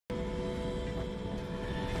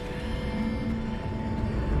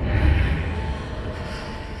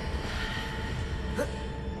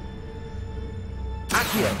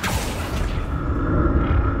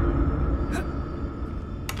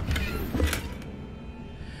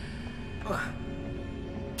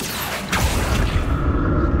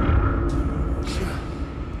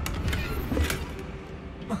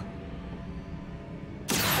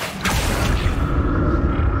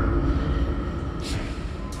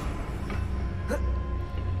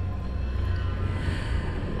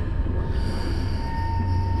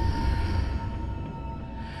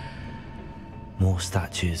More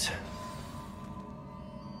statues.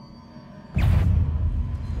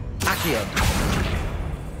 Accio.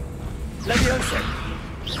 Levioso.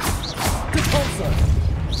 Repulso.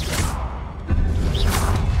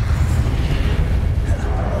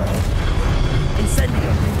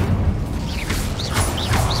 Incendio.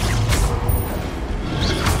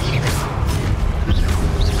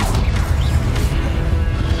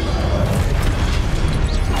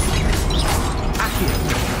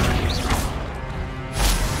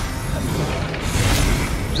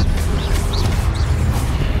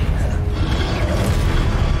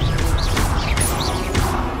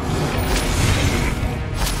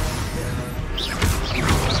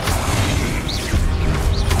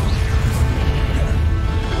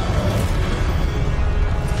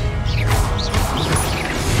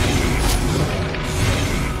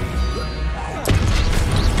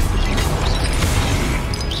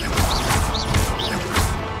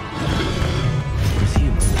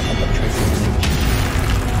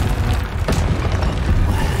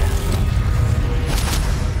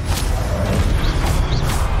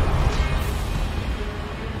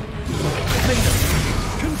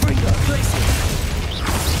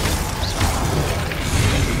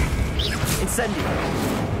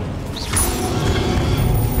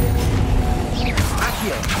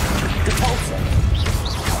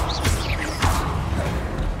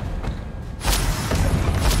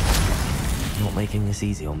 Not making this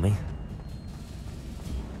easy on me.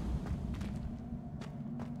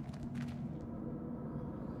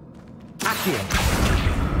 Accio.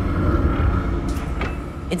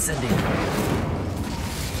 Incendio.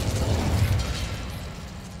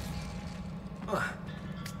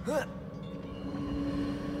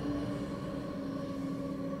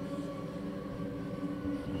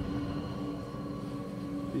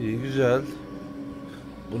 İyi, güzel.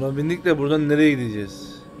 Buna bindik de buradan nereye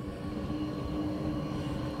gideceğiz?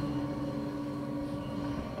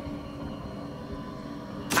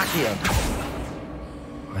 Accio.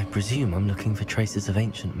 I presume I'm looking for traces of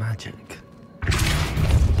ancient magic.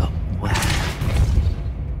 But where?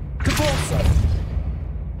 Repulso.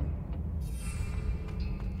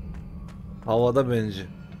 Havada bence.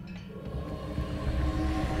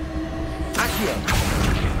 Accio.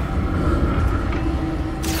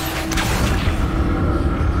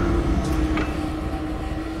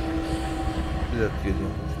 Bir dakika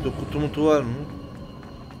geliyorum. Şurada kutu mutu var mı?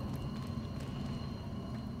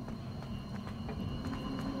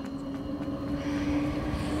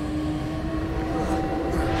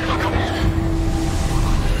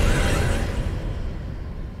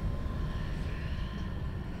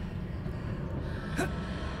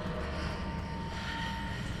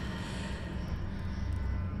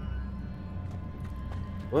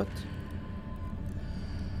 What?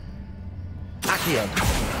 Accio.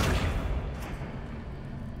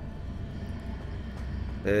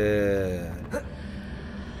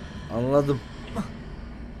 Anladım.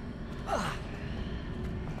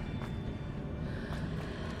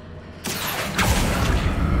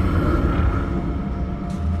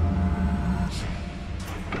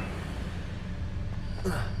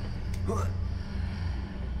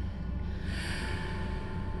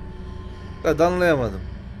 Evet, anlayamadım.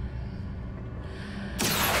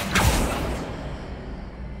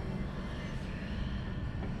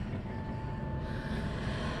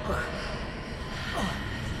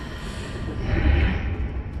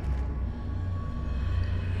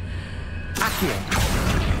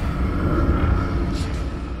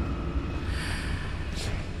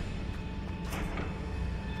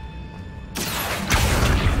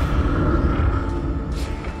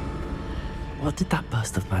 What did that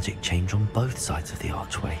burst of magic change on both sides of the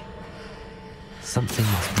archway? Something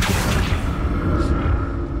must be different.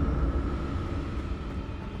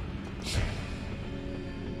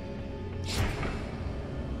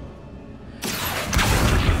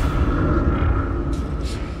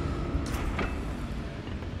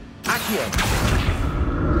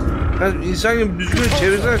 Ya insan gibi düzgün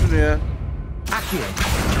çevirsene şunu ya. Accio.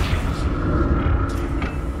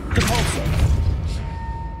 Repulso.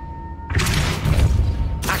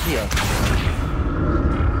 Accio.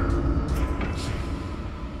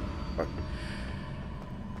 Bak.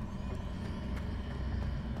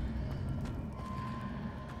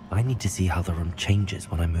 to see how the room changes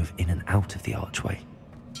when I move in and out of the archway.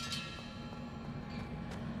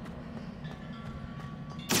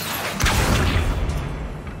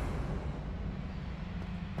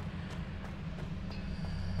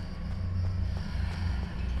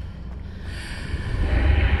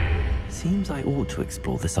 Seems I ought to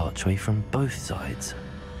explore this archway from both sides.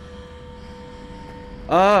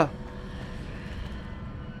 Aa!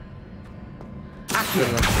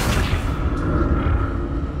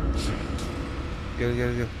 Gel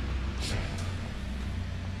gel gel.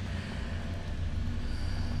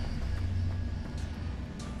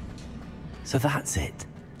 So that's it.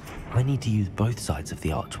 I need to use both sides of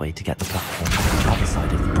the archway to get the platform to the other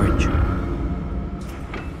side of the bridge.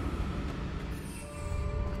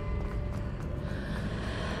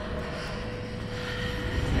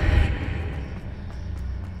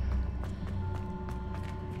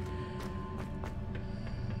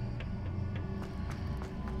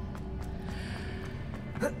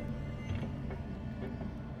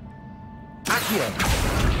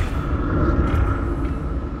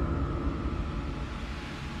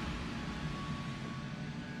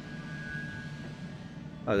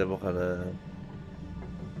 Hadi bakalım.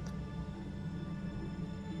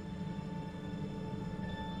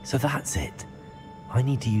 So that's it. I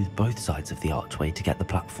need to use both sides of the archway to get the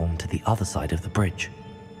platform to the other side of the bridge.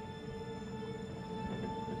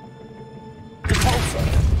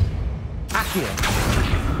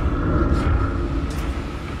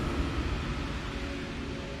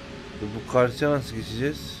 Bu karşıya nasıl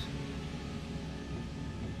geçeceğiz?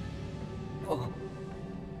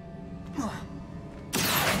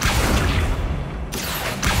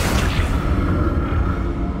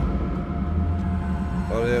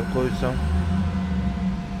 Oraya koysam.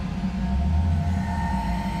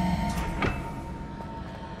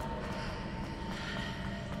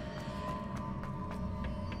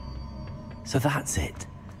 So that's it.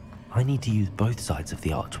 I need to use both sides of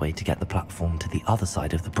the archway to get the platform to the other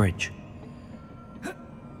side of the bridge.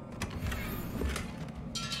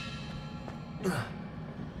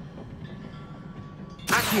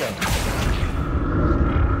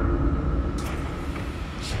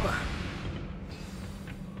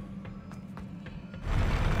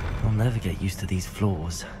 I'll never get used to these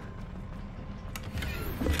floors.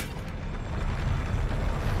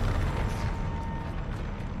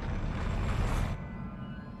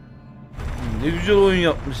 Ne güzel oyun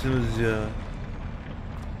yapmışsınız ya.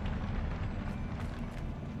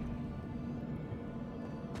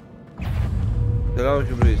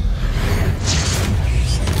 Selamünaleyküm reis.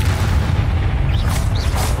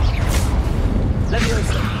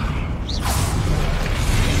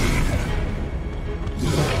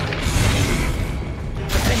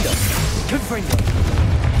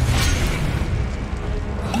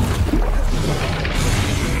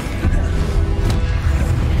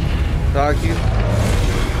 Sakin.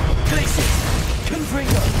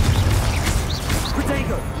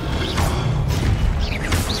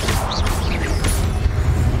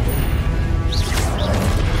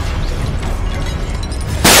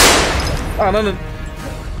 Ananın.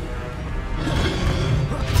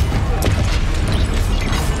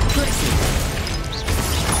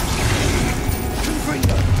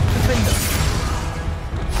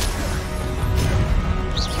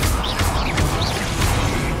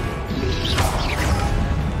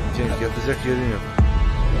 Cenk yatacak yerin yok.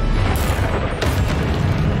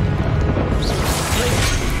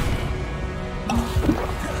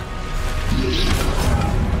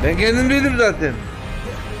 Ben kendim değilim zaten.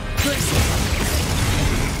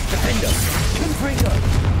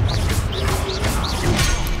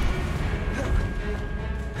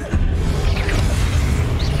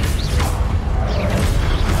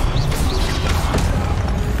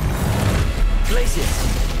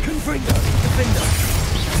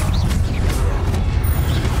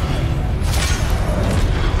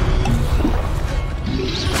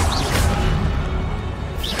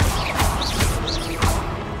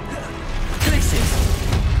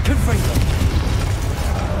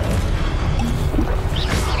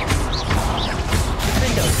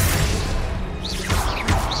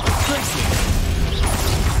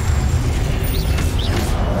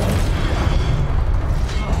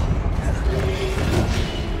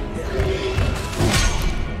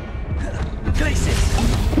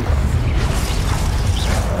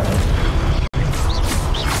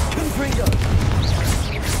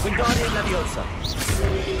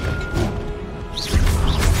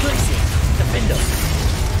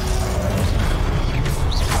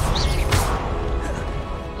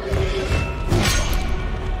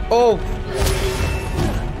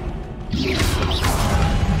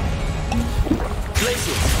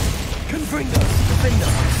 Confringo. Defender.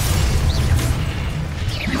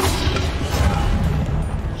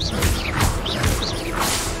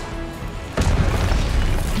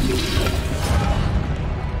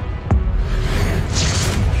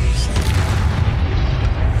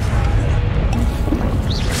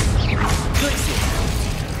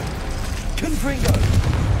 Confringo.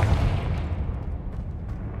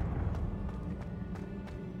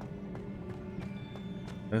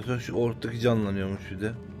 En son şu ortadaki canlanıyormuş bir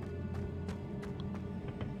de.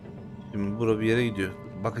 Şimdi bura bir yere gidiyor.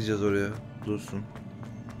 Bakacağız oraya. Dursun.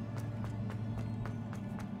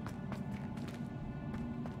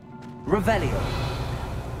 Revelio.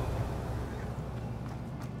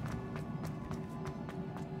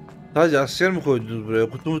 Sadece asker mi koydunuz buraya?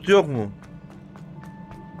 Kutu mutu yok mu?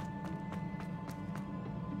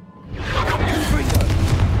 Confringo.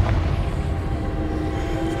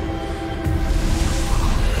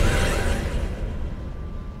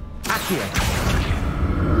 Accio.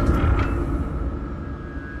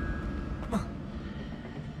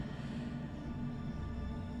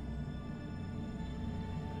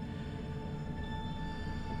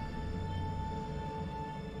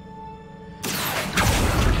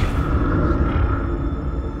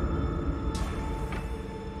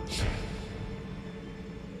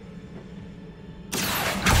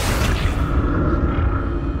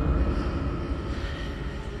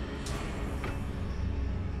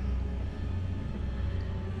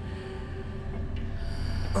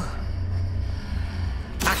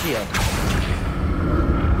 Accio.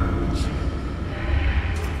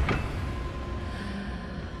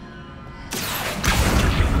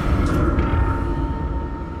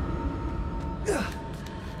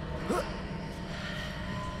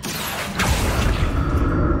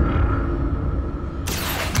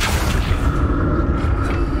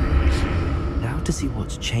 Now to see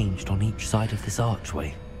what's changed on each side of this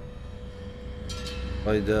archway.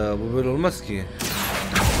 Hayda, bu böyle olmaz ki.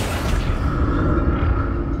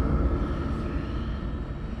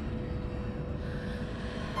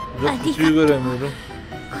 Yok, kutuyu göremiyorum.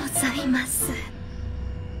 ございます。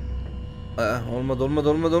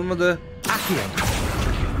 Olmadı. Accio.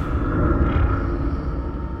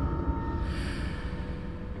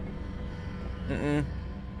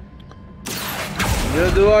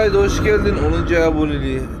 Ya dua et, hoş geldin. 10.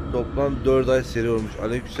 aboneliği. Toplam 4 ay seri olmuş.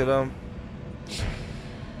 Aleykümselam.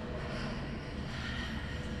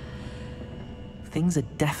 Things are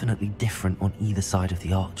definitely different on either side of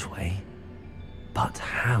the archway. But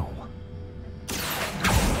how?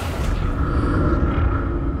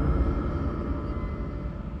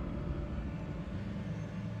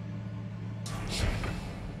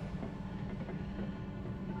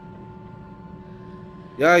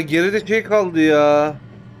 Ya geride şey kaldı ya.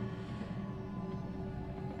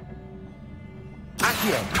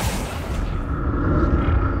 Accio.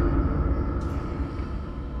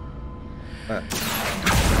 Ha.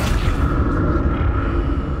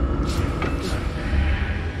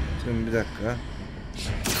 Şimdi bir dakika.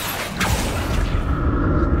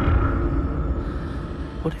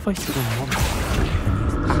 What if I stood on one foot and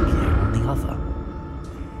used Accio on the other?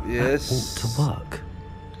 Yes. That ought to work.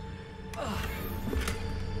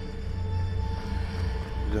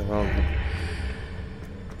 Güzel aldım.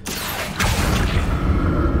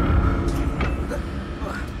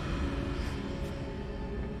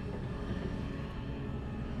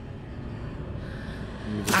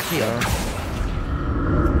 Accio.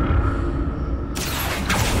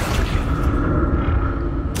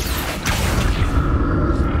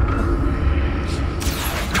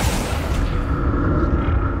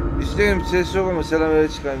 İsteyim ses yok ama selam öyle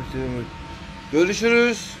çıkarmış dedim.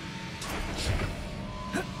 Görüşürüz.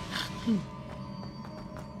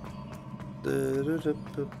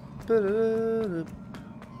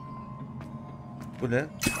 Bu ne?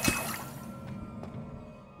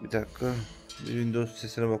 Bir dakika. Bir Windows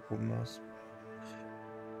sesine bakmam lazım.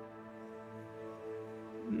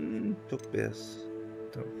 Çok beyaz.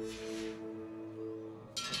 Tamam.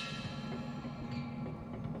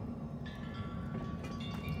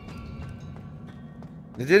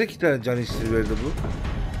 Neden 2 tane can iksiri verdi bu?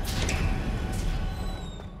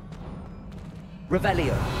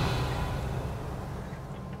 Revelio.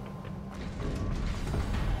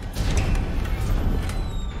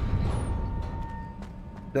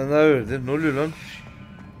 Bir tane daha verdi. Ne oluyor lan?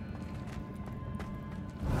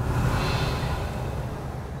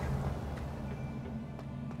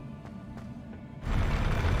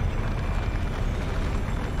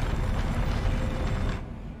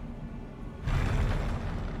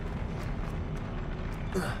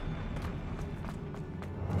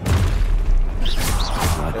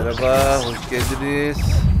 Merhaba, hoş geldiniz.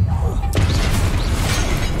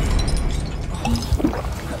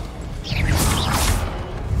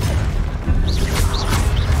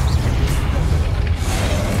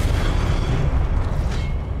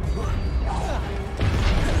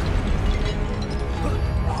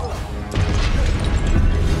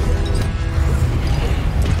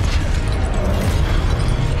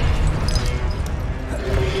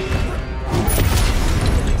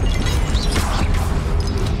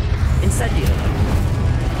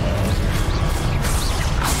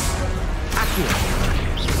 Accio.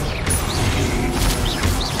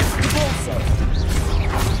 Repulso.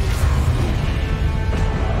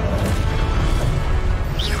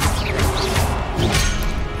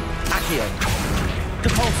 Accio.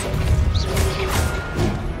 Repulso.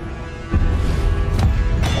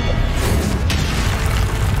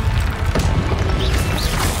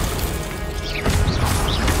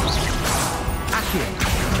 Accio.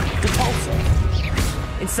 Repulso.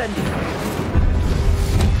 Incendio.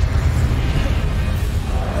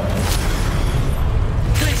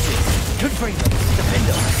 Glacius. Confringo.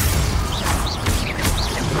 Defendo.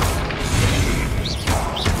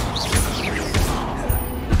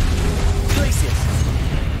 Glacius.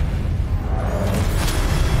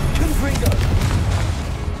 Confringo.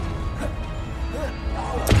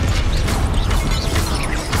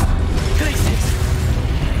 Glacius.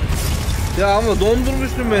 Ya ama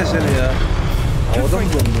dondurmuştum ben seni ya. Havada mı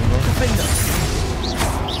dondun lan? Defendo.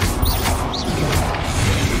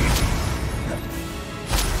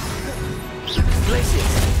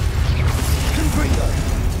 Glacius. Confringo.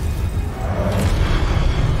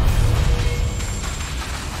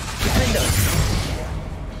 Defendo.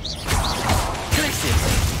 Glacius.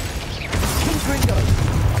 Confringo.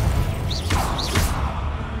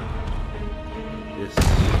 Yes.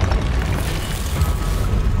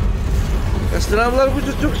 Ya sınavlar bu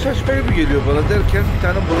çok saçma gibi geliyor bana derken bir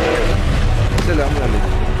tane boş geldi.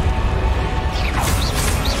 Selamünaleyküm.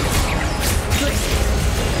 Glacius.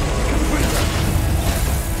 Confringo.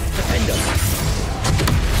 Defendo.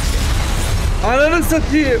 Ananı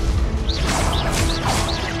satayım.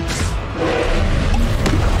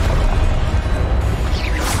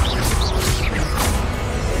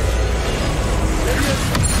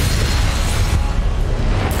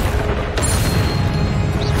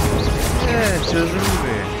 Çözüm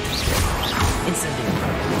gibi. Incendio.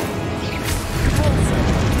 Repulso.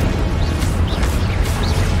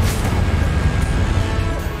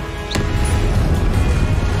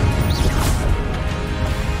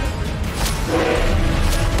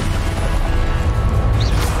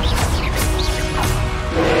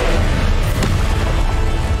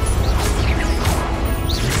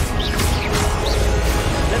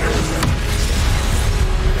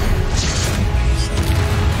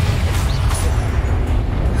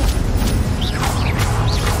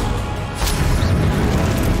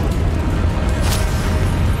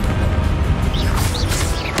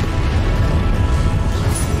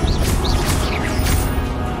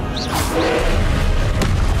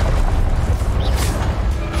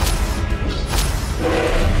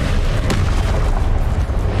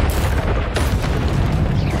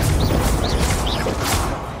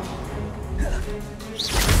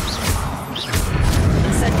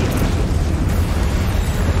 Incendio.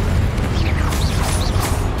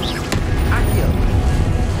 Accio.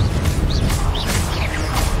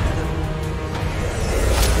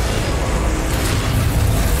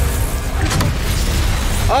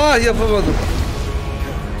 Ah yapamadım.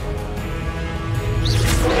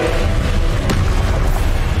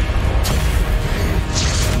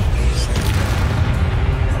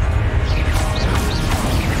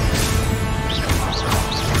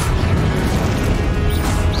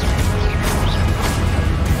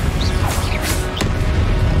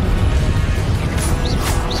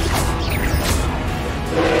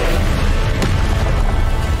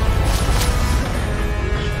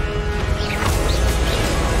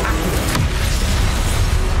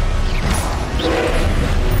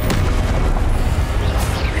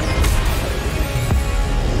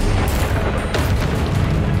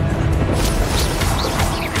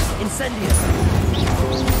 Incendio.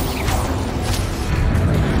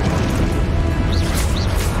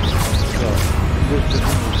 Ya,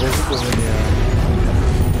 bozuk o beni ya.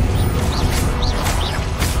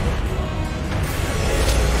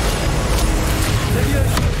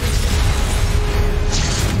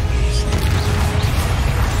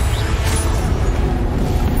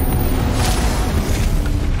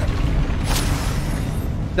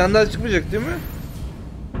 Bir tane daha çıkmayacak değil mi?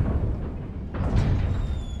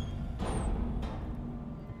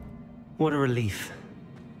 What a relief.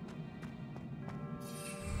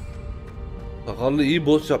 Sakallı iyi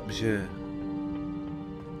boss yapmış he.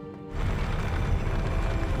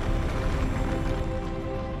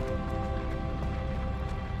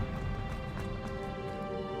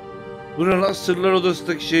 Bu ne lan, Sırlar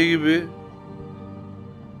Odası'ndaki şey gibi.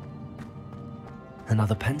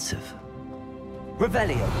 Another pensive.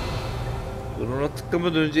 Revelio. Dur, ona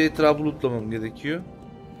tıklamadan önce etrafı lootlamam gerekiyor.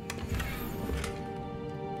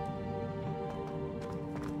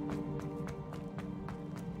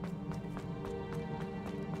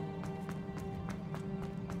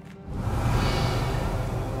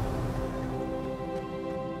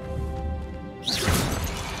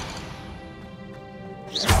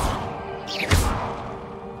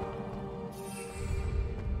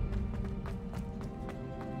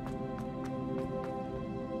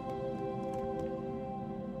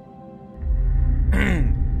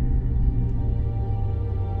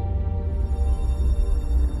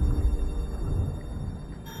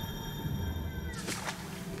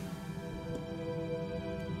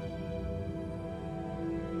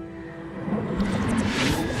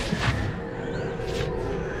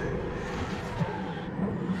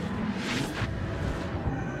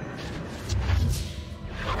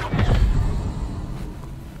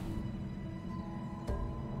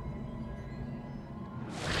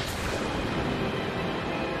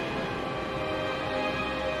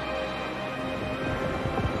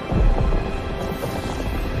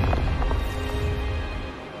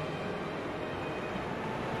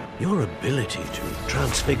 ability to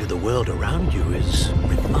transfigure the world around you is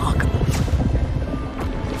remarkable.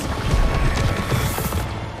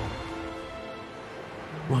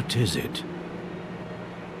 What is it?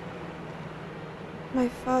 My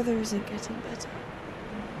father isn't getting better.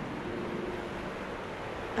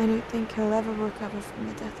 I don't think he'll ever recover from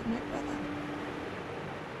the death of my brother.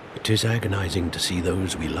 It is agonizing to see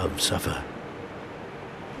those we love suffer.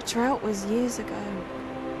 The drought was years ago,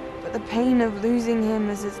 but the pain of losing him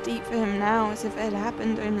is as deep for him now as if it had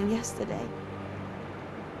happened only yesterday.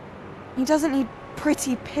 He doesn't need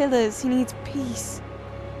pretty pillars, he needs peace.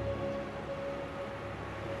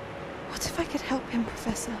 What if I could help him,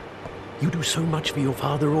 Professor? You do so much for your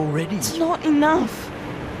father already. It's not enough.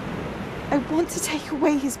 I want to take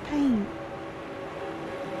away his pain.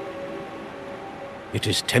 It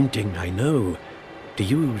is tempting, I know, to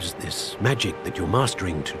use this magic that you're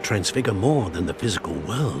mastering to transfigure more than the physical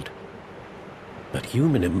world. But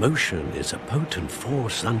human emotion is a potent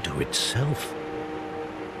force unto itself.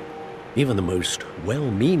 Even the most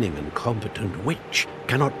well-meaning and competent witch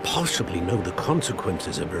cannot possibly know the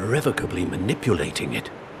consequences of irrevocably manipulating it.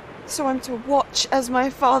 So I'm to watch as my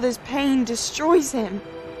father's pain destroys him.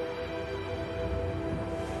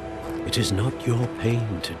 It is not your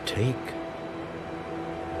pain to take.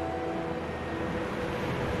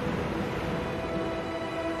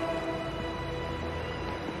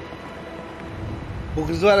 Bu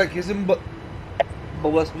kız var ya kesin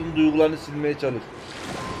babasının duygularını silmeye çalış.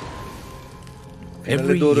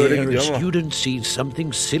 Every doğru öyle year a gidiyor ama. student sees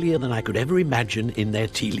something sillier than I could ever imagine in their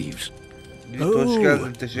tea leaves. Hoş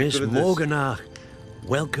geldin, teşekkür Miss ederiz. Morgana,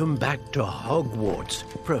 welcome back to Hogwarts,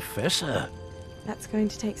 Professor. That's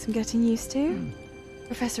going to take some getting used to.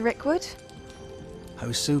 Professor Rickwood? I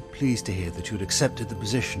was so pleased to hear that you had accepted the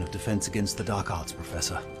position of Defense Against the Dark Arts,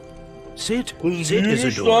 Professor. Sit, Kız sit, büyümüş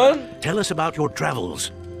Isidore. lan. Tell us about your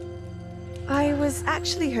travels. I was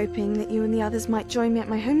actually hoping that you and the others might join me at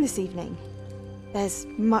my home this evening. There's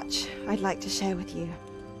much I'd like to share with you.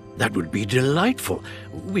 That would be delightful.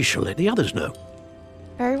 We shall let the others know.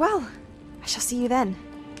 Very well. I shall see you then.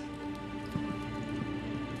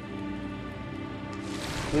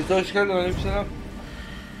 Hoş geldin, aleykümselam.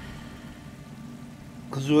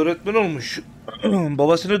 Kız öğretmen olmuş.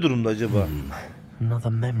 Babası ne durumda acaba?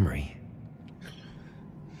 Another memory.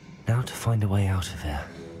 Now to find a way out of here.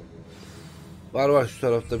 Var şu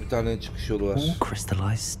tarafta bir tane çıkış yolu var. All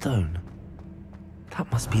crystallized stone.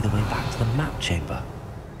 That must be the way back to the map chamber.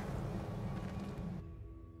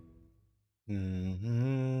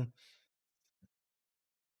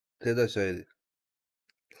 Tedaş Hayri.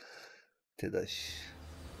 Tedaş.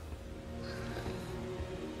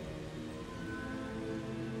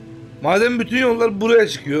 Madem bütün yollar buraya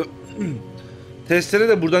çıkıyor. Testere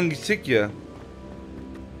de buradan gitsek ya.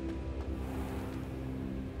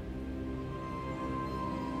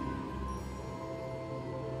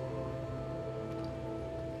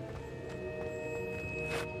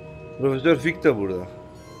 Profesör Fig de burada.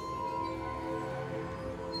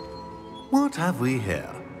 What have we here?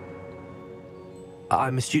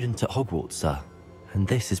 I'm a student at Hogwarts, sir. And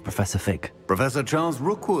this is Professor Fig. Professor Charles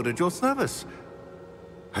Rookwood at your service.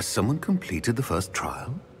 Has someone completed the first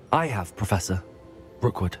trial? I have, Professor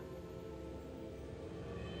Rookwood.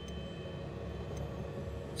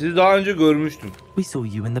 Sizi daha önce görmüştüm. We saw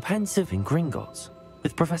you in the Pensive in Gringotts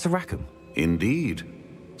with Professor Rackham. Indeed.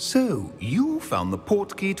 So, you found the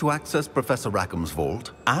portkey to access Professor Rackham's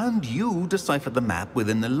vault, and you deciphered the map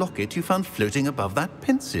within the locket you found floating above that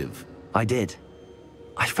pensive. I did.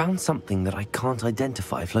 I found something that I can't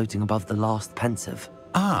identify floating above the last Pensive.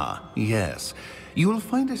 Ah, yes. You will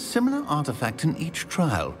find a similar artifact in each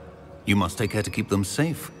trial. You must take care to keep them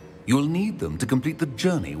safe. You will need them to complete the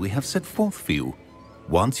journey we have set forth for you.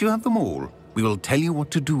 Once you have them all, we will tell you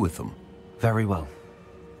what to do with them. Very well.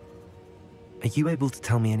 Are you able to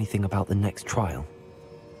tell me anything about the next trial?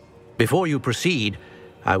 Before you proceed,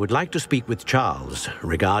 I would like to speak with Charles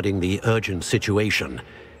regarding the urgent situation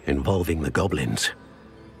involving the goblins.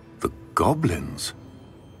 The goblins?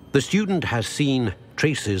 The student has seen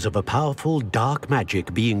traces of a powerful dark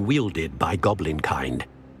magic being wielded by goblin kind.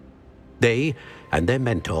 They and their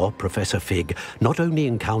mentor, Professor Fig, not only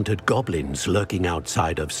encountered goblins lurking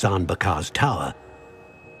outside of Sanbakar's tower,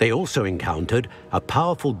 they also encountered a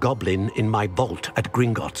powerful goblin in my vault at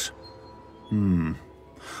Gringotts.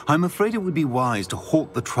 I'm afraid it would be wise to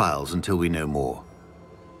halt the trials until we know more.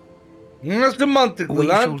 Nasıl mantıklı We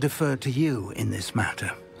shall lan? defer to you in this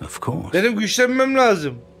matter, of course. Benim güçlenmem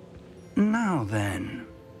lazım. Now then,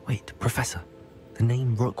 Wait, Professor. The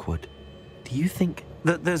name Rookwood. Do you think...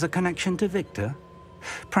 that there's a connection to Victor?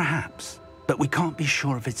 Perhaps, but we can't be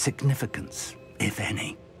sure of its significance, if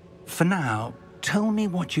any. For now, tell me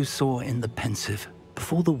what you saw in the pensive.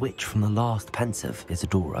 Before the witch from the last pensive,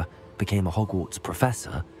 Isadora, became a Hogwarts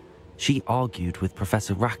professor, she argued with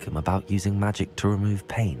Professor Rackham about using magic to remove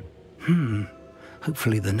pain.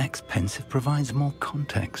 Hopefully the next pensive provides more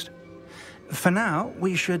context. For now,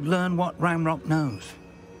 we should learn what Ramrock knows.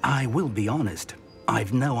 I will be honest,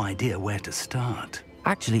 I've no idea where to start.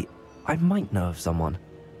 Actually, I might know of someone.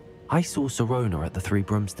 I saw Sirona at the Three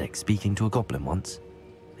Broomsticks speaking to a goblin once.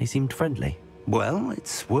 They seemed friendly. Well,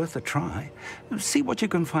 it's worth a try. See what you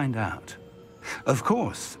can find out. Of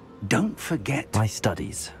course, don't forget... My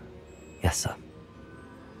studies. Yes, sir.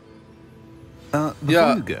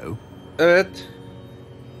 Before you go... Evet.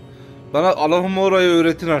 Bana Allah'ım orayı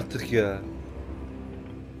öğretin artık ya.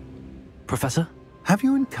 Professor? Have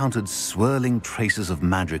you encountered swirling traces of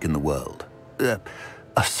magic in the world?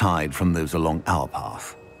 Aside from those along our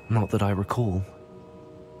path? Not that I recall.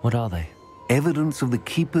 What are they? Evidence of the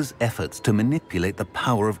Keeper's efforts to manipulate the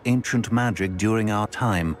power of ancient magic during our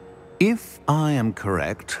time. If I am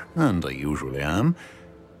correct, and I usually am,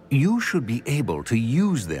 you should be able to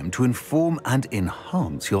use them to inform and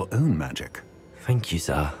enhance your own magic. Thank you,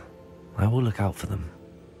 sir. I will look out for them.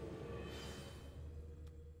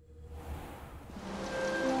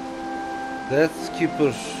 Death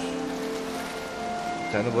Keeper.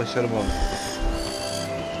 Bir tane başarım aldım.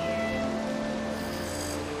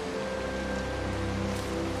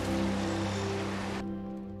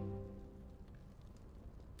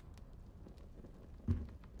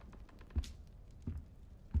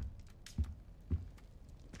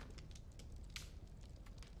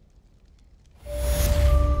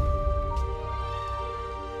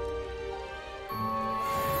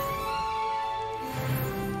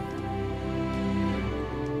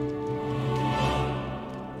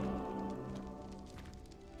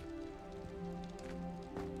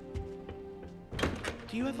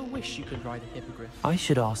 Do you ever wish you could ride a hippogriff? I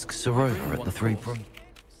should ask Sirona at the Three Broom.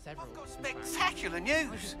 I've got spectacular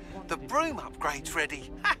news. The broom upgrade's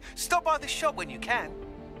ready. Ha, stop by the shop when you can.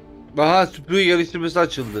 Aha, süpürge geliştirmesi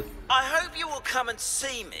açıldı. I hope you will come and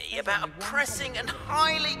see me about a pressing and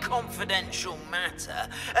highly confidential matter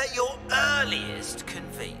at your earliest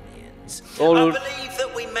convenience. Olur. I believe that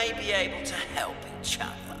we may be able to help each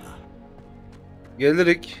other.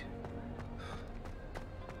 Gelirik.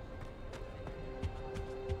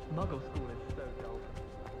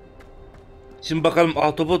 Şimdi bakalım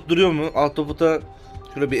Ahtapot duruyor mu? Ahtapot'a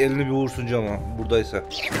şöyle bir elini bir vursun cama buradaysa.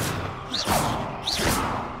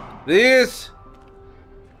 Reis!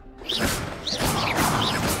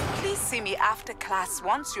 Please see me after class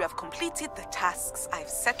once you have completed the tasks I've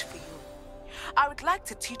set for you. I would like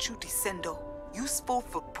to teach you Descendo, useful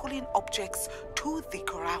for pulling objects to the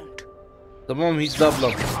ground. Tamam Hidde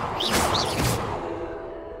ablam.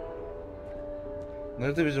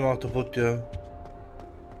 Nerede bizim Ahtapot ya?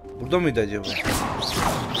 Burada mıydı acaba?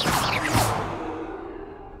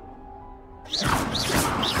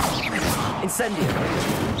 Incendio.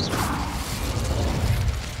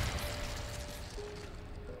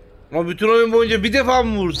 Ama bütün oyun boyunca bir defa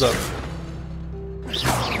mı vurdu?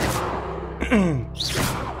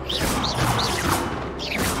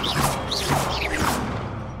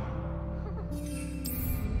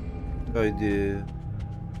 Haydi.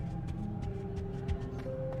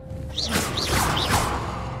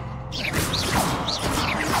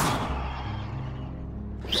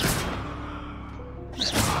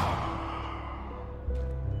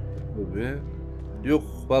 Tabii. Yok,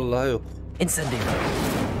 vallahi yok. Incendio.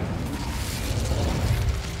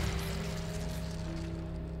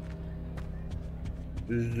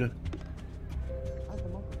 Üzdü.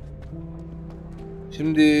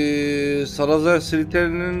 Şimdi Salazar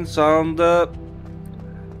Slytherin'in sağında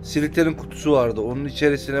Slytherin kutusu vardı. Onun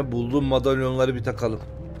içerisine bulduğum madalyonları bir takalım.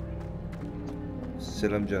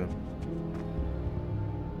 Selam canım.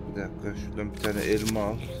 Bir dakika şuradan bir tane elma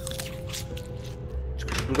al.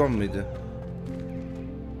 Çıkış buradan mıydı?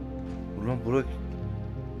 Ulan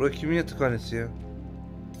bura kimin yatakhanesi ya?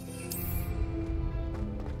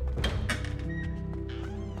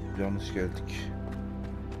 Yanlış geldik.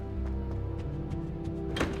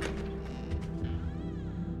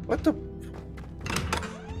 What the...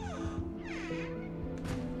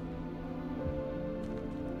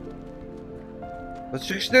 Nasıl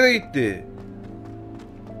çıkış nereye gitti?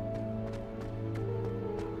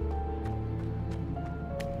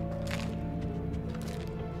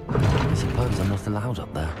 I suppose I'm not allowed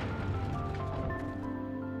up there.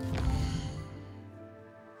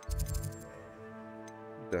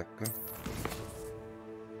 Bir dakika.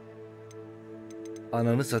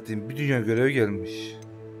 Ananı satayım. Bir dünya görevi gelmiş.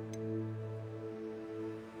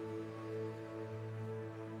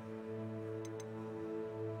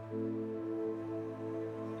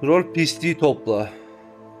 Troll pisliği topla.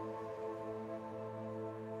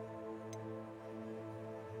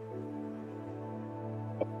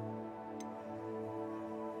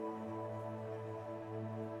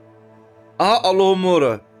 Aha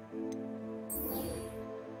Allah'ım.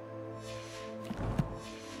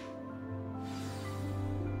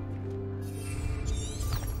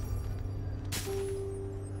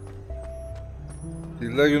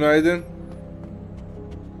 Dilda günaydın.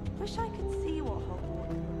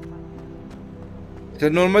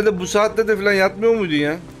 Sen normalde bu saatte de falan yatmıyor muydun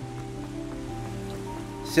ya?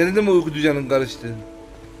 Senin de mi uyku düzenin karıştı?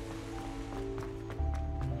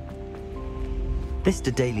 This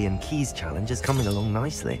Dedalian Keys challenge is coming along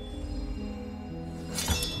nicely.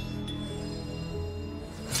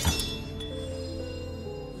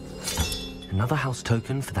 Another house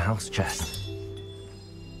token for the house chest.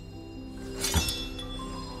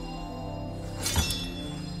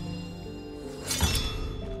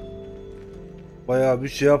 Bayağı bir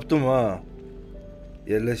şey yaptım ha.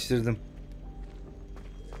 Yerleştirdim.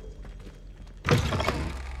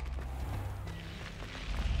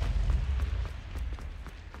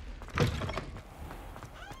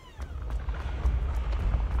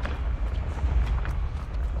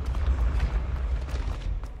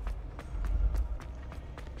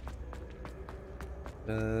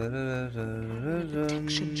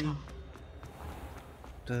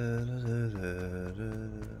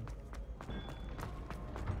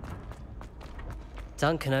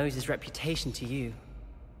 Duncan owes his reputation to you.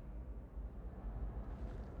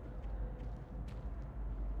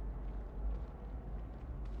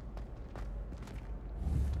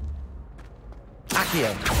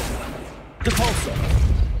 Accio. Depulso.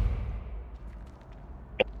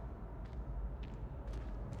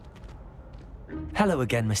 Hello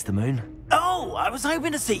again, Mr. Moon. Oh, I was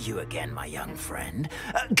hoping to see you again, my young friend.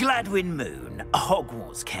 Gladwin Moon,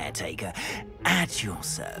 Hogwarts caretaker, at your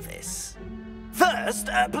service. First,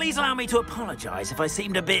 please allow me to apologize if I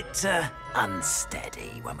seemed a bit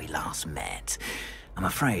unsteady when we last met. I'm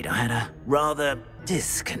afraid I had a rather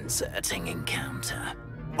disconcerting encounter.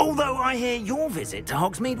 Although I hear your visit to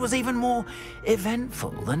Hogsmeade was even more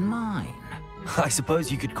eventful than mine. I suppose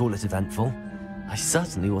you could call it eventful. I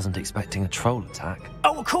certainly wasn't expecting a troll attack.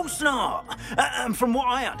 Oh, of course not. And from what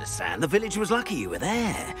I understand, the village was lucky you were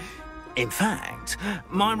there. In fact,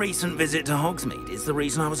 my recent visit to Hogsmeade is the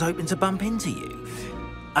reason I was hoping to bump into you.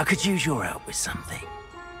 I could use your help with something.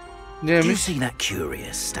 Yeah, do you see that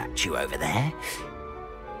curious statue over there?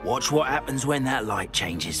 Watch what happens when that light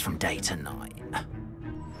changes from day to night.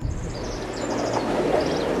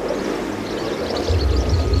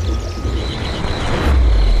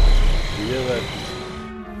 Evet.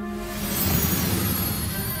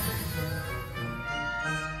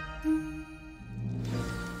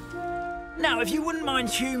 Now, if you wouldn't mind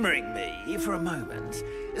humouring me for a moment,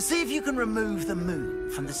 see if you can remove the moon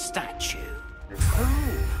from the statue.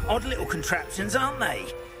 Oh, odd little contraptions, aren't they?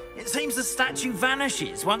 It seems the statue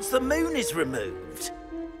vanishes once the moon is removed,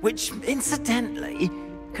 which, incidentally,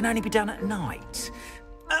 can only be done at night.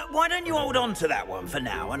 Why don't you hold on to that one for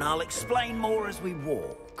now, and I'll explain more as we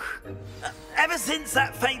walk. Ever since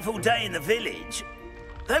that fateful day in the village,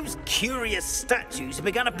 those curious statues have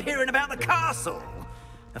begun appearing about the castle.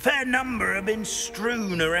 A fair number have been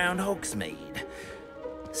strewn around Hogsmeade.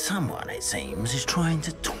 Someone, it seems, is trying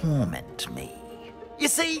to torment me. You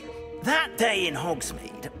see, that day in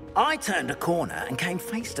Hogsmeade, I turned a corner and came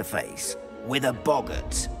face to face with a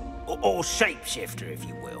boggart, or shapeshifter, if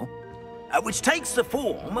you will, which takes the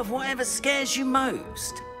form of whatever scares you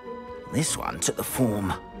most. This one took the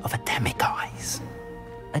form of a demiguise.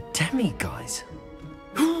 A demiguise?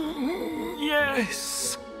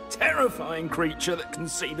 Yes! Terrifying creature that can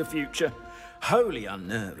see the future. Wholly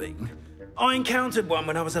unnerving. I encountered one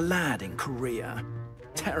when I was a lad in Korea.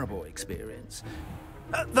 Terrible experience.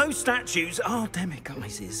 Those statues are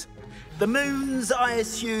demiguises. The moons, I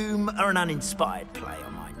assume, are an uninspired play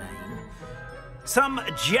on my name. Some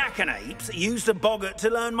jackanapes used a boggart to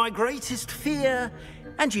learn my greatest fear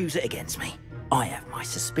and use it against me. I have my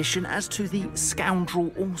suspicion as to the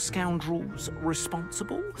scoundrel or scoundrels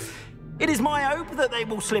responsible. It is my hope that they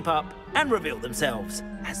will slip up and reveal themselves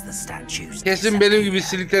as the statues. Kesin benim gibi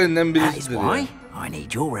siliklerinden That is birisidir why ya. I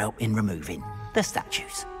need your help in removing the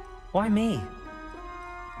statues. Why me?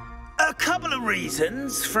 A couple of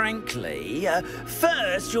reasons, frankly.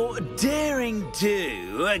 First, your daring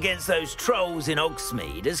do against those trolls in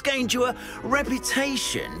Hogsmeade has gained you a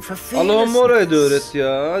reputation for Allah'ım oraya da öğret fearlessness.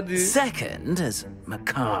 ya hadi. Second, as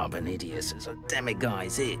macabre and hideous as a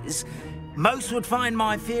demiguise is, most would find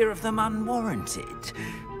my fear of them unwarranted.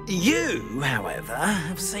 You, however,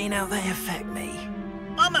 have seen how they affect me.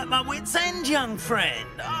 I'm at my wit's end, young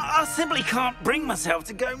friend. I simply can't bring myself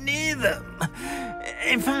to go near them.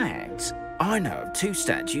 In fact, I know of 2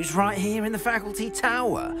 statues right here in the faculty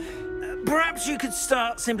tower. Perhaps you could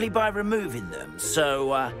start simply by removing them,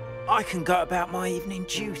 so I can go about my evening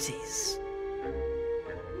duties.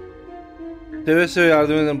 Seve seve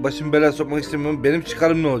yardım edin. Başım belaya sokmak istemiyorum. Benim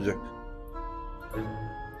çıkarım ne olacak?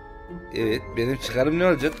 Evet, benim çıkarım ne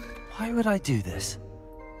olacak? Why would I do this?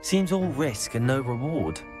 Seems all risk and no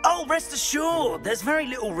reward. Oh, rest assured, there's very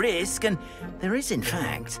little risk, and there is, in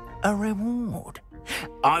fact, a reward.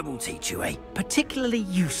 I will teach you a particularly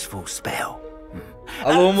useful spell.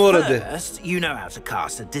 First, you know how to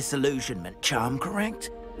cast a disillusionment charm, correct?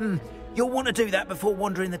 You'll want to do that before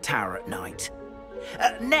wandering the tower at night.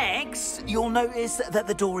 Next, you'll notice that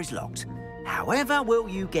the door is locked. However will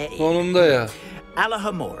you get in? Sonunda ya.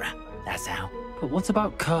 Alahamora, that's how. But what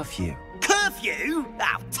about curfew? Curfew?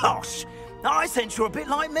 Oh, tosh. I sense you're a bit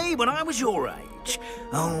like me when I was your age.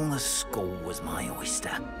 Oh, the school was my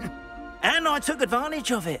oyster. And I took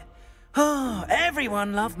advantage of it. Oh,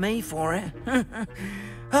 everyone loved me for it.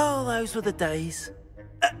 Oh, those were the days.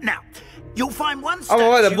 Now, you'll find one statue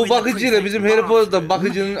Ama var ya bu bakıcıyla bizim Harry Potter'da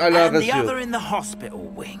bakıcının alakası and the yok. other in the hospital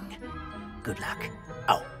wing. Good luck.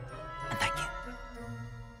 Oh, and thank you.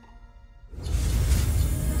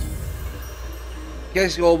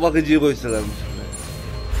 Keşke o bakıcıyı koysalarmış.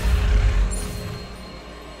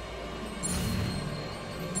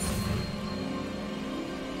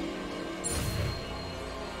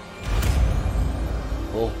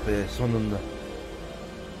 Oh be, sonunda.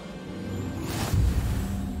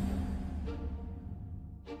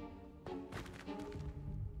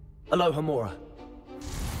 Alohomora.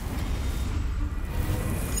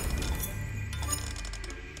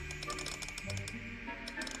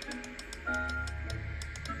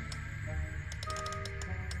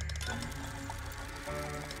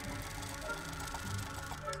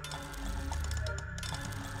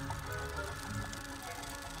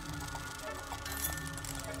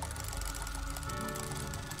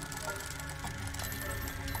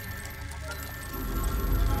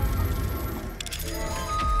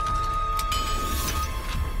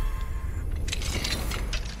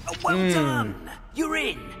 Well done! You're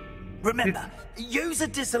in! Remember, use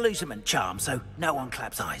a disillusionment charm so no one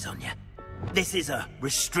claps eyes on you. This is a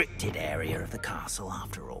restricted area of the castle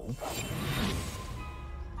after all.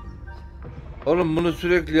 Oğlum bunu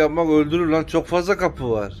sürekli yapmak öldürür lan, çok fazla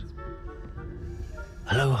kapı var.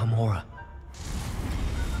 Alohomora.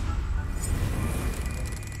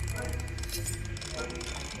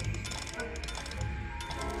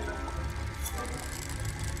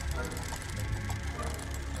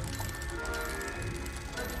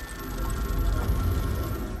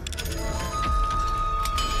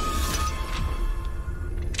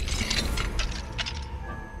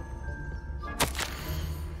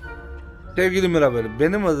 Sevgili Merhaba,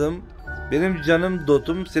 benim adım, benim canım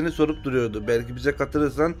Dot'um seni sorup duruyordu. Belki bize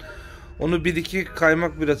katılırsan onu 1-2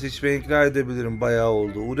 kaymak biraz içmeye ikna edebilirim, bayağı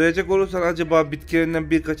oldu. Uğrayacak olursan acaba bitkilerinden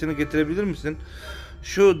birkaçını getirebilir misin?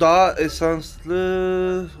 Şu daha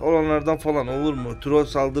esanslı olanlardan falan olur mu? Troll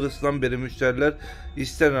saldırısından beri müşteriler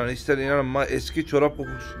ister inan ister inanma eski çorap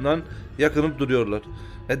kokusundan yakınıp duruyorlar.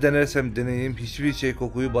 Ne denersem deneyeyim hiçbir şey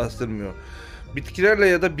kokuyu bastırmıyor. Bitkilerle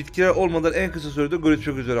ya da bitkiler olmadan en kısa sürede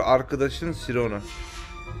görüşmek üzere. Arkadaşın Sirona.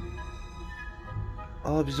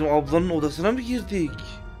 Aa, bizim ablanın odasına mı girdik?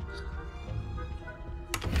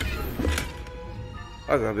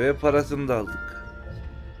 Aga be, parasını da aldık.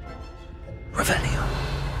 Revelio.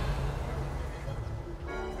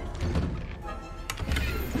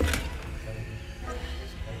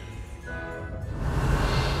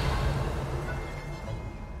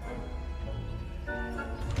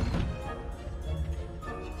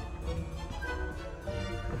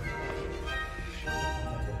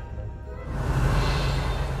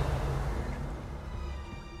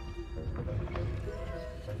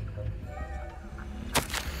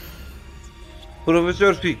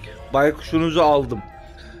 Profesör Fig, baykuşunuzu aldım.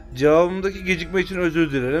 Cevabımdaki gecikme için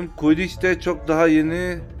özür dilerim. Quidditch'te çok daha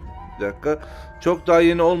yeni... Bir dakika. Çok daha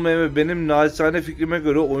yeni olmayan ve benim naçizane fikrime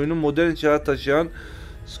göre oyunu modern çağa taşıyan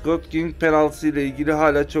Scott King penaltısı ile ilgili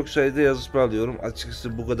hala çok sayıda yazışma alıyorum.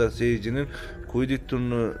 Açıkçası bu kadar seyircinin Quidditch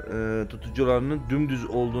turnu tutucularının dümdüz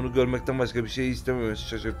olduğunu görmekten başka bir şey istememesi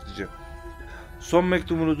şaşırtıcı. Son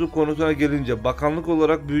mektubunuzun konusuna gelince, bakanlık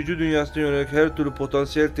olarak büyücü dünyasına yönelik her türlü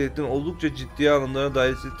potansiyel tehditin oldukça ciddiye alındığına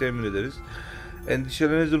dair sizi temin ederiz.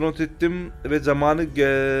 Endişelerinizi not ettim ve zamanı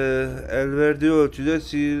el verdiği ölçüde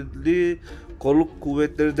sihirli kolluk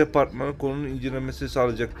kuvvetleri departmanı konunun incelemesini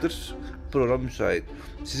sağlayacaktır. Program müsait.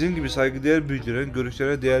 Sizin gibi saygıdeğer büyücülerin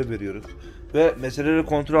görüşlerine değer veriyoruz. ve meseleleri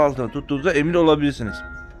kontrol altında tuttuğunuzda emin olabilirsiniz.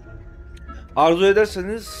 Arzu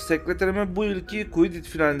ederseniz sekreterime bu yılki Quidditch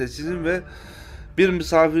finalinde sizin ve bir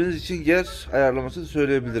misafiriniz için yer ayarlamasını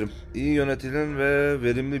söyleyebilirim. İyi yönetilen ve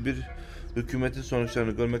verimli bir hükümetin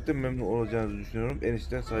sonuçlarını görmekten memnun olacağınızı düşünüyorum. En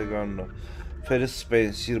içten saygılarımla. Ferris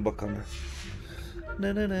Spain, Şiir Bakanı.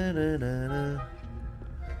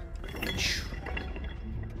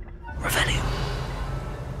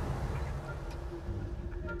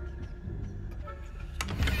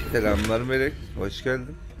 Selamlar Melek, hoş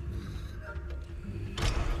geldin.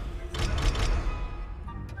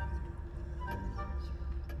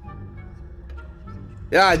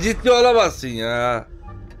 Ya ciddi olamazsın ya.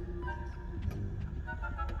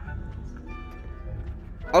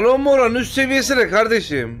 Alomoranın üst seviyesi ne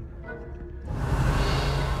kardeşim?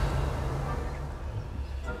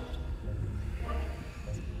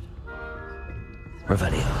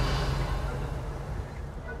 Revelio.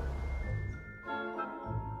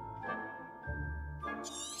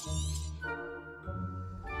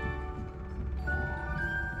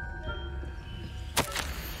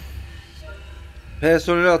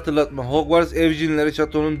 Personeli hatırlatma. Hogwarts evcinleri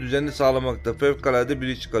şatonun düzenini sağlamakta. Fevkalade bir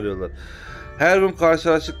iş çıkarıyorlar. Her gün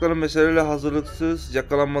karşılaştıkları meseleyle hazırlıksız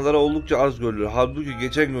yakalanmaları oldukça az görülür. Halbuki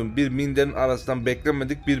geçen gün bir minderin arasından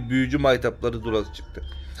beklenmedik bir büyücü maytapları durası çıktı.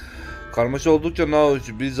 Karmaşa oldukça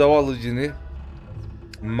nahoşu bir zavallı cini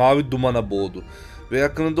mavi dumana boğdu. Ve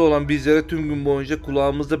yakınında olan bizlere tüm gün boyunca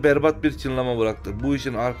kulağımızda berbat bir çınlama bıraktı. Bu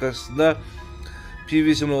işin arkasında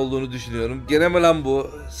PV'sin olduğunu düşünüyorum. Gene mi lan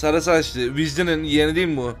bu? Sarı saçlı. Weasley'nin yeğeni değil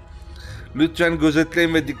mi bu? Lütfen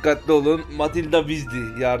gözetleyin ve dikkatli olun. Matilda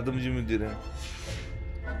Weasley, yardımcı müdürü.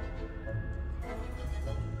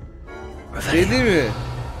 Değil mi?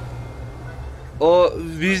 O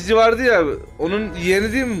Weasley vardı ya, onun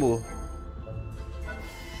yeğeni değil mi bu?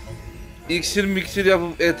 İksir miksir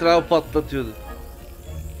yapıp etrafı patlatıyordu.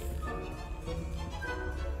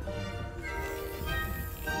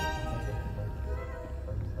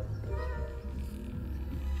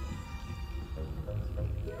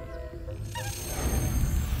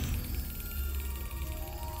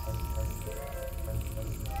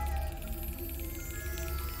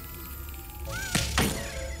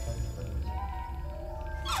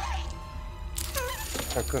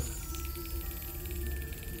 Şaka.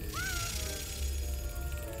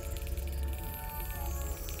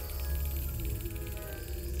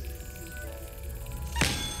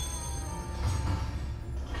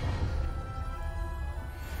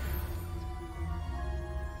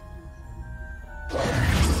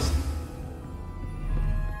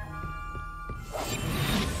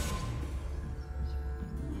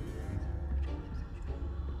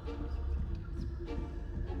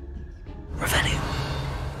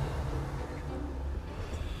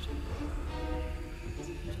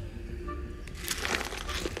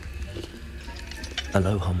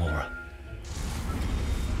 Aloha Mora.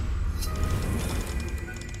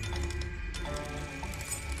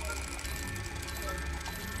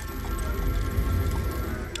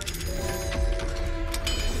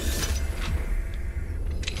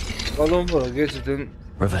 Aloha gerçekten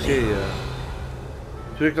şey ya.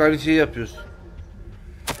 Sürekli aynı şeyi yapıyorsun.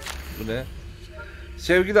 Bu ne?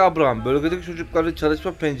 Sevgili Abraham, bölgedeki çocukların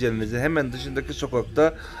çalışma pencerenizin hemen dışındaki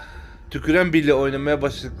sokakta tüküren Bill'le oynamaya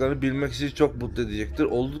başladıklarını bilmek sizi çok mutlu edecektir.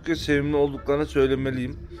 Oldukça sevimli olduklarını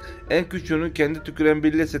söylemeliyim. En küçüğünün kendi tüküren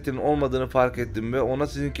Bill'le setinin olmadığını fark ettim ve ona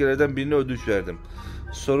sizinkilerden birini ödünç verdim.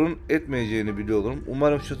 Sorun etmeyeceğini biliyorum.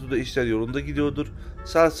 Umarım şatoda işler yolunda gidiyordur.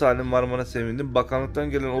 Sağ salim varmana sevindim. Bakanlıktan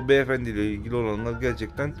gelen o beyefendiyle ilgili olanlar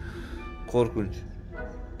gerçekten korkunç.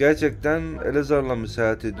 Gerçekten Elazığ'la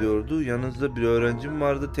seyahat ediyordu. Yanınızda bir öğrencim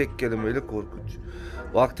vardı. Tek kelimeyle korkunç.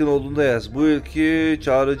 Vaktin olduğunda yaz. Bu yılki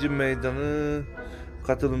çağrıcı meydanı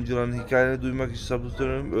katılımcıların hikayelerini duymak için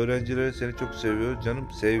sabırsızlanıyorum. Öğrenciler seni çok seviyor. Canım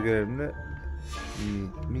sevgilerimle.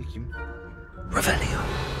 Mi kim? Revelio.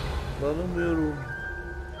 Tanımıyorum.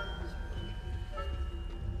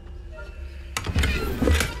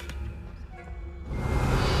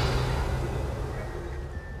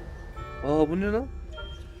 Aa bu ne lan?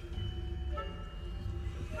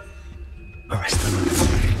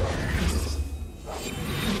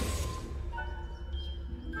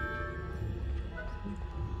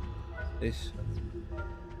 Neyse.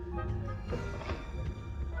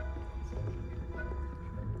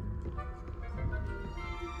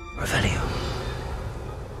 Revelio.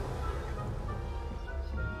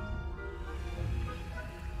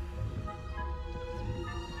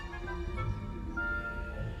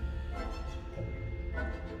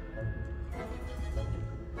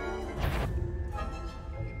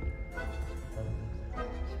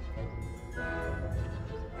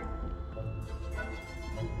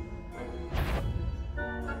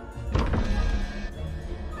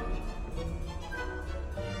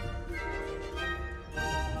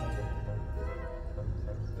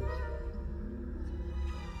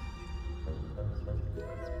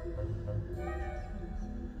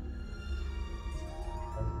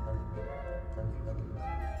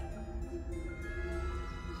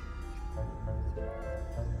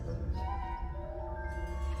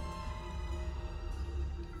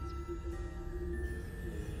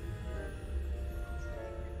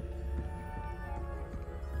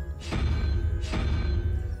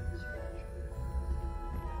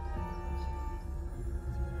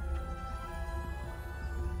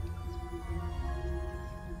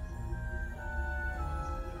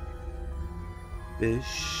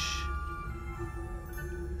 Beş.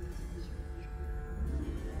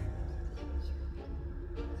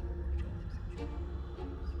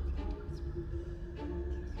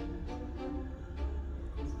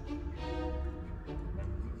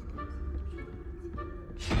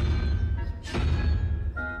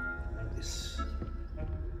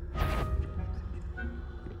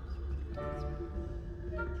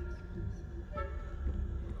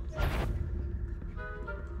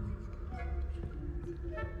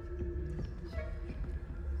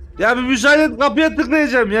 Ya bir müsaade et, kapıya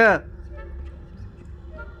tıklayacağım ya.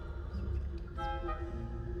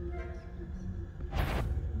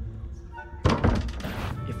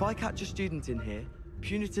 If I catch a student in here,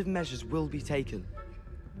 punitive measures will be taken.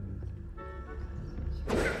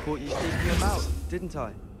 Caught you sneaking about, didn't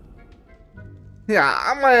I? Ya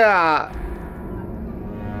ama ya.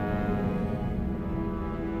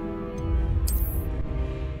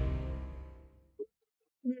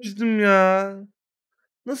 Üzüldüm ya.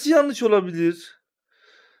 Nasıl yanlış olabilir?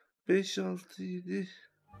 5, 6, 7.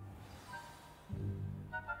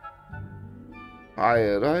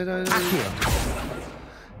 Hayır, hayır, hayır, hayır.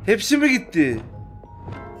 Hepsi mi gitti?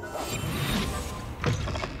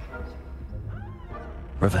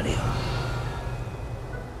 Revelio.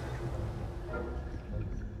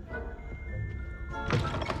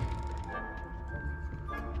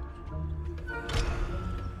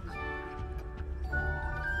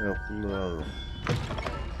 Yok, bunları.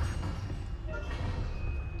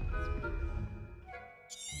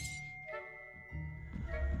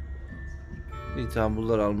 İyi tamam,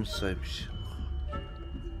 bunlar almış saymış.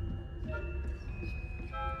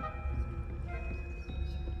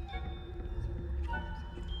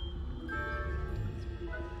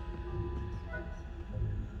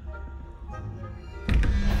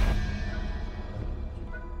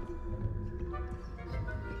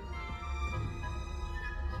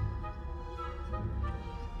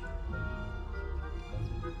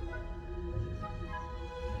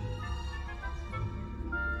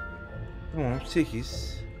 Tamam,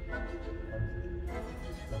 8.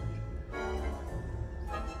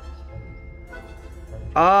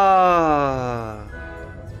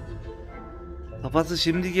 Kafası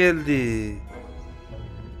şimdi geldi.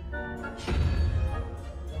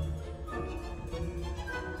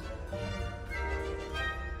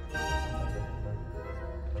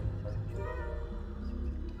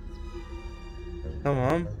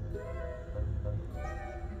 Tamam.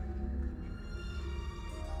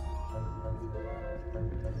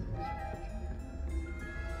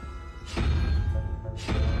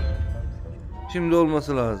 Şimdi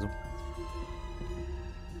olması lazım.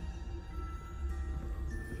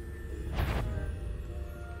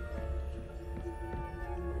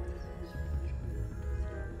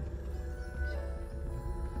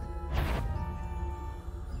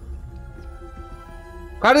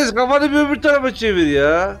 Kardeş kafanı bir öbür tarafa çevir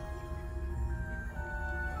ya.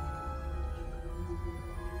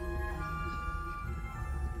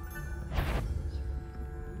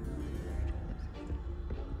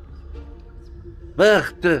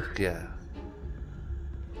 Bıktık ya.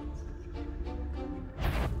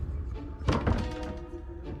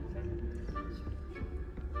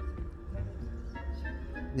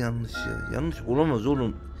 Yanlış ya. Yanlış olamaz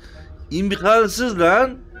oğlum. İmkansız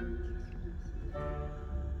lan.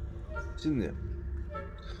 Şimdi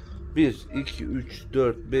 1, 2, 3,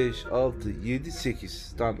 4, 5, 6, 7,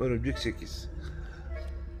 8. Tamam, örümcek 8.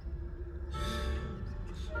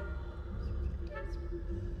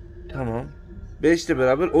 Tamam. 5 ile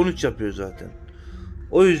beraber 13 yapıyor zaten.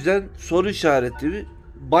 O yüzden soru işareti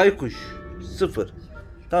baykuş 0.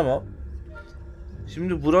 Tamam.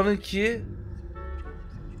 Şimdi buranınki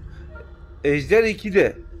ejder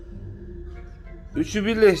 2'de. 3'ü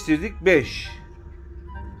birleştirdik 5.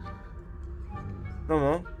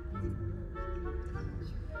 Tamam.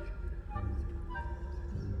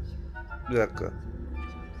 Bir dakika.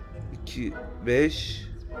 2,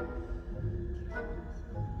 5.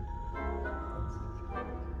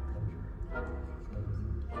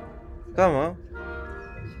 Tamam.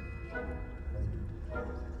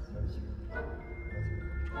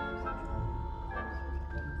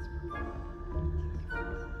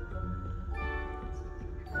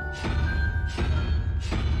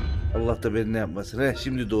 Allah da beni ne yapmasın. He,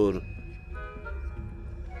 şimdi doğru.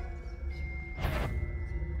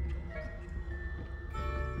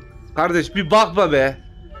 Kardeş bir bakma be.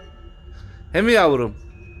 He mi yavrum?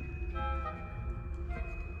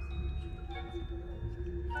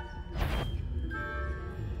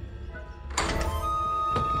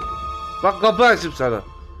 Bak kapı açayım sana.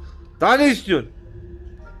 Daha ne istiyorsun?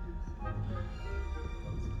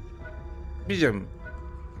 Diyeceğim.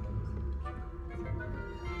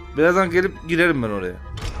 Birazdan gelip girerim ben oraya.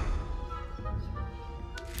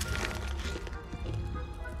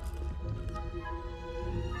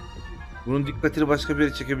 Bunun dikkatini başka bir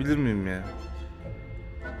yere çekebilir miyim ya?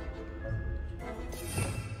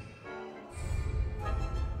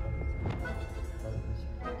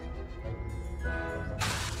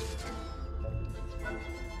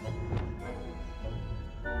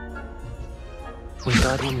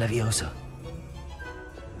 Wingardium Leviosa.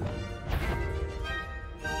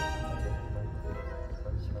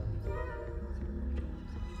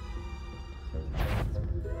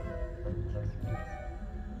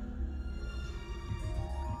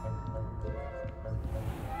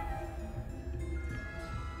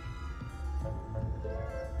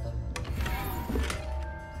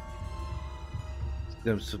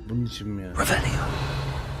 Sırf bunun için mi ya? Revelio.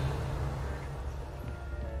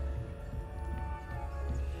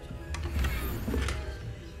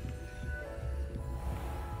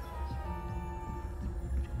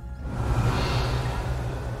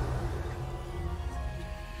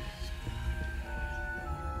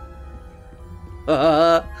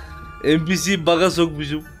 NPC'yi baga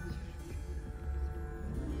sokmuşum.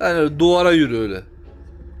 Yani duvara yürü öyle.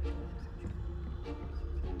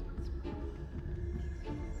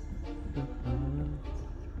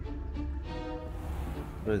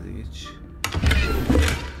 Hadi geç.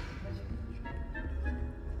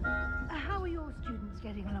 How are your students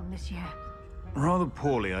getting along this year? Rather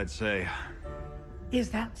poorly, I'd say.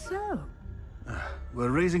 Is that so?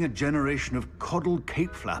 We're raising a generation of coddled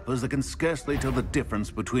cape flappers that can scarcely tell the difference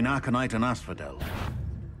between aconite and asphodel. Yes,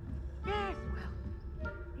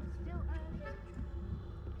 well, it's still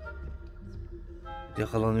early.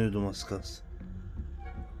 Yakalanıyordum az kalsın.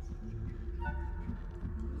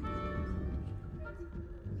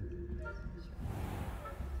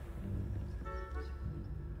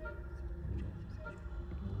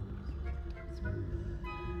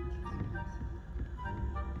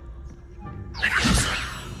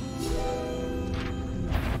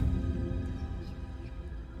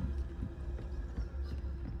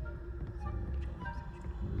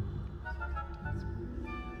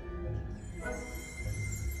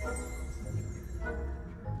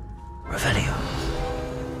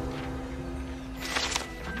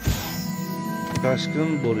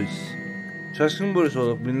 Şaşkın Boris. Şaşkın Boris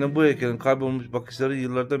olarak bilinen bu heykelin kaybolmuş bakışları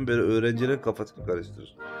yıllardan beri öğrencilerin kafasını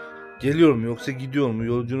karıştırır. Geliyor mu yoksa gidiyor mu?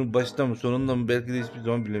 Yolcunun başında mı sonunda mı? Belki de hiçbir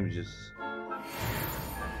zaman bilemeyeceğiz.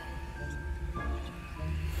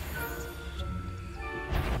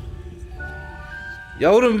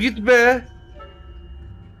 Yavrum git be.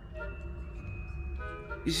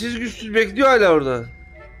 İşsiz güçsüz bekliyor hala orada.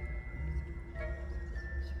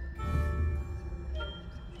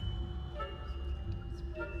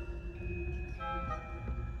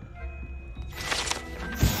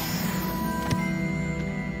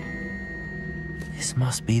 This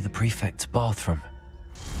must be the prefect's bathroom.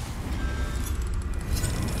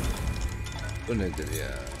 Bu nedir ya?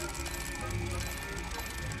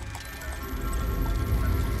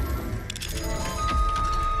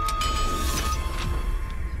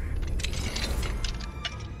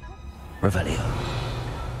 Revelio.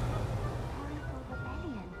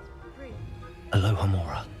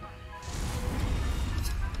 Alohomora.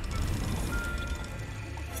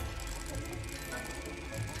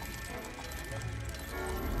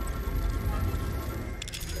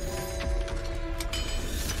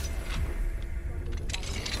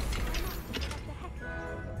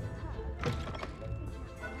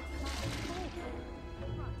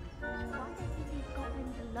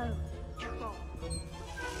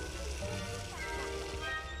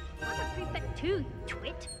 Too,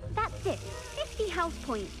 twit. That's it. 50 house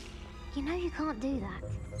points. You know you can't do that.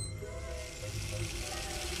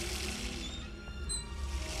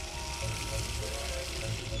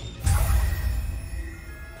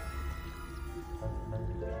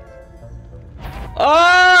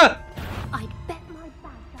 Aa! I'd bet my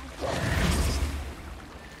bag.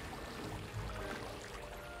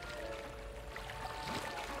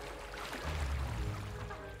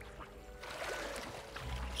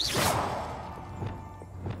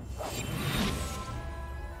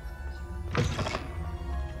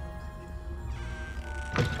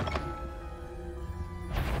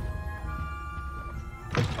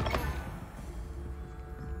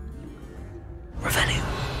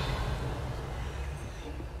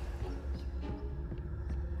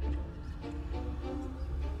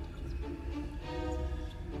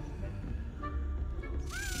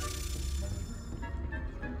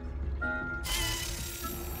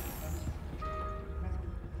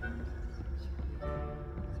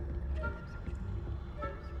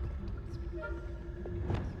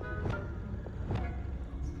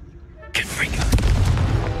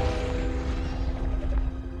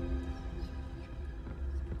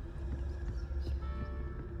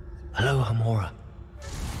 Hello, Hamora.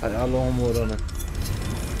 Hay Allah Hamora'nı.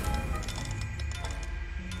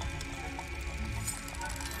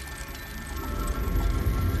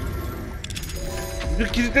 Bir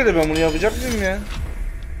kilitle de ben bunu yapacak mıyım ya?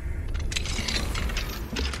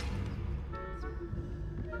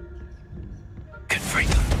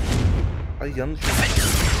 Ay yanlış.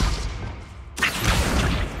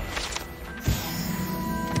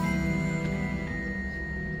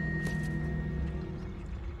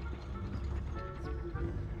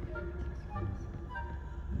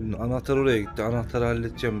 Şimdi anahtar oraya gitti. Anahtarı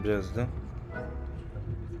halledeceğim birazdan.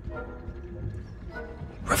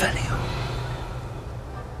 Revelio.